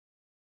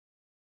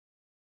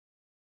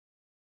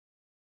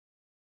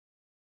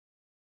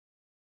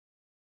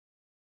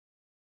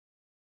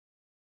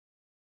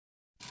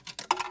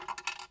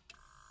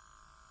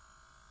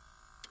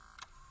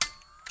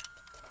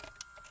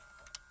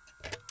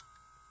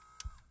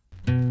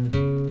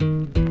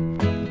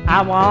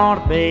I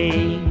want to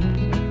be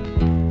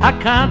a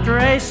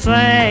country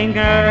singer.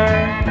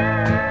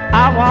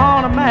 I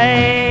want to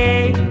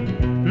make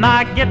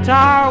my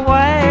guitar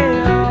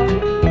wail.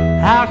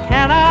 How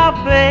can I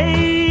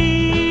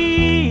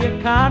be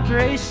a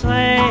country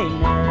singer?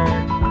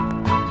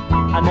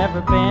 I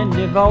never been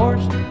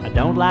divorced, I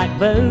don't like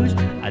booze,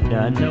 I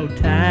done no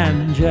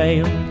time in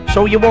jail.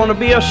 So you want to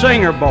be a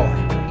singer,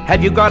 boy?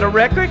 Have you got a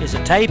record? Is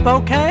a tape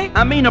okay?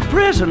 I mean a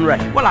prison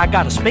record. Well, I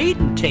got a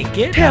speeding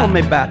ticket. Tell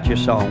me about your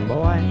song,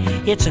 boy.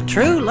 It's a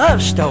true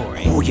love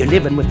story. Oh, you're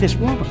living with this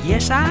woman?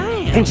 Yes, I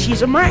am. And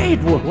she's a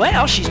married woman?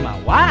 Well, she's my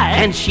wife.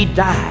 And she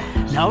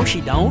dies? No, she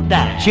don't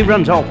die. She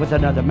runs off with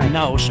another man?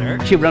 No, sir.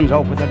 She runs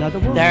off with another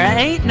woman? There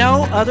ain't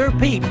no other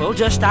people,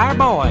 just our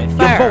boy,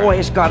 Fair. The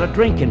boy's got a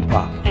drinking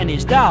problem. And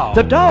his dog.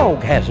 The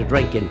dog has a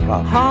drinking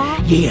problem.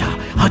 Huh? Yeah,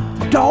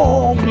 a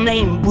dog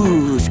named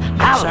Booze.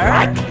 I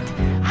like it.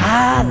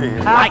 I like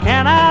it. How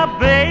can I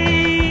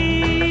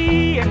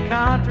be a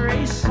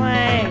country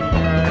singer?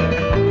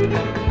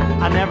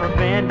 I never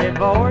been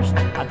divorced,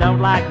 I don't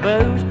like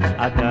booze,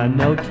 I done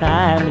no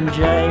time in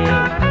jail.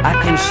 I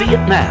can see it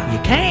now. You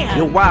can?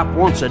 Your wife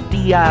wants a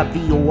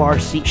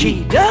divorce.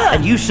 She does?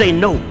 And you say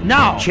no.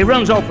 No. She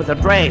runs off with a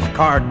draft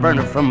card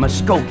burner from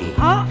Muskogee.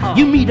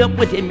 You meet up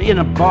with him in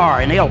a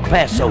bar in El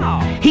Paso. No.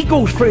 He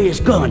goes for his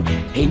gun,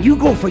 and you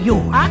go for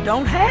yours. I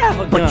don't have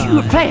a gun. But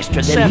you're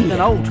faster than Except he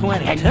an old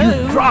 22. And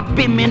you drop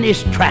him in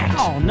his tracks.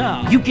 Oh,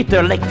 no. You get the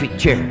electric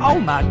chair. Oh,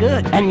 my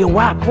goodness. And your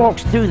wife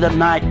walks through the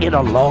night in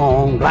a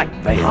long black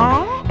veil.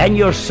 Huh? And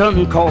your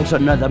son calls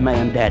another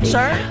man daddy.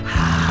 Sir?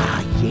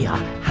 Ah, yeah,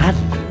 I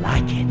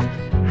like it.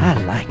 I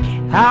like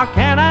it. How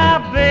can I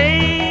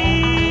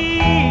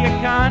be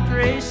a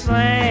country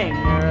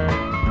singer?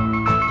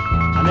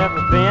 I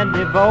never been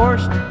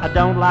divorced, I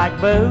don't like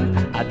booze,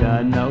 I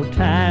done no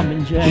time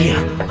in jail.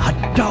 Yeah,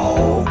 a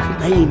dog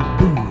named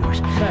Booze.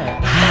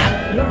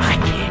 I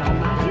like it.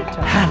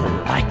 I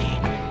like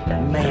it.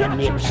 Man,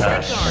 it's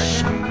a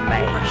smash.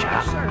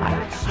 I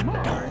like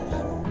a dog.